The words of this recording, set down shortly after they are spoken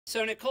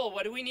So Nicole,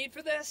 what do we need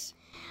for this?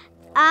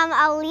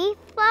 A leaf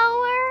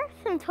blower,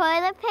 some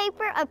toilet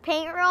paper, a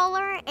paint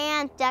roller,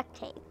 and duct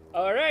tape.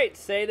 All right,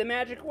 say the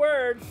magic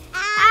word.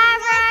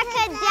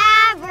 Abracadabra!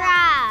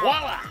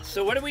 Voila!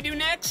 So what do we do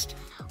next?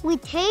 We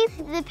tape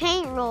the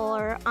paint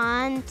roller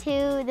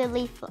onto the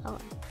leaf blower.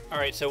 All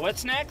right, so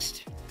what's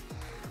next?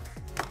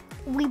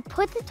 We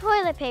put the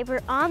toilet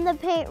paper on the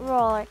paint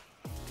roller,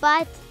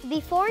 but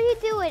before you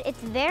do it, it's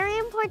very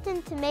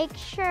important to make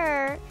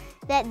sure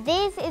that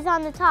this is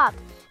on the top,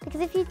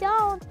 because if you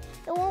don't,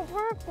 it won't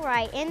work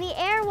right and the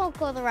air won't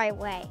go the right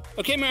way.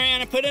 Okay,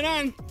 Mariana, put it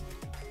on.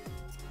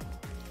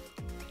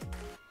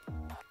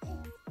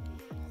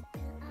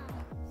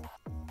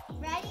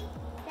 Ready,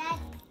 set,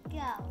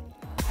 go.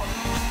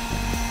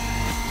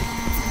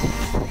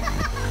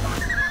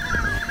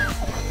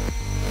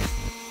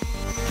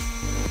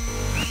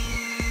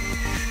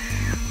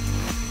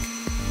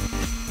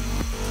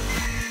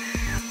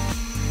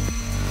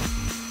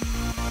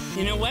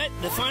 You know what?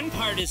 The fun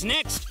part is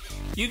next.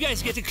 You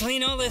guys get to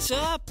clean all this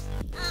up.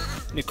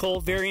 Nicole,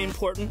 very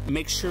important.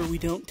 Make sure we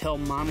don't tell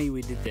Mommy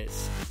we did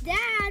this.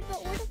 Dad,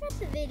 but what about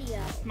the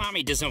video?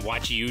 Mommy doesn't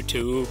watch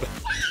YouTube.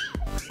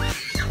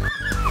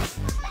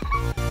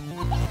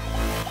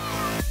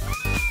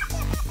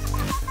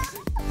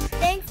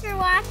 Thanks for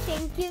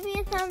watching. Give me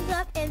a thumbs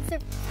up and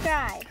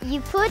subscribe.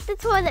 You put the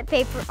toilet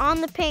paper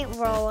on the paint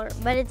roller,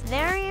 but it's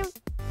very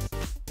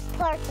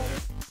important.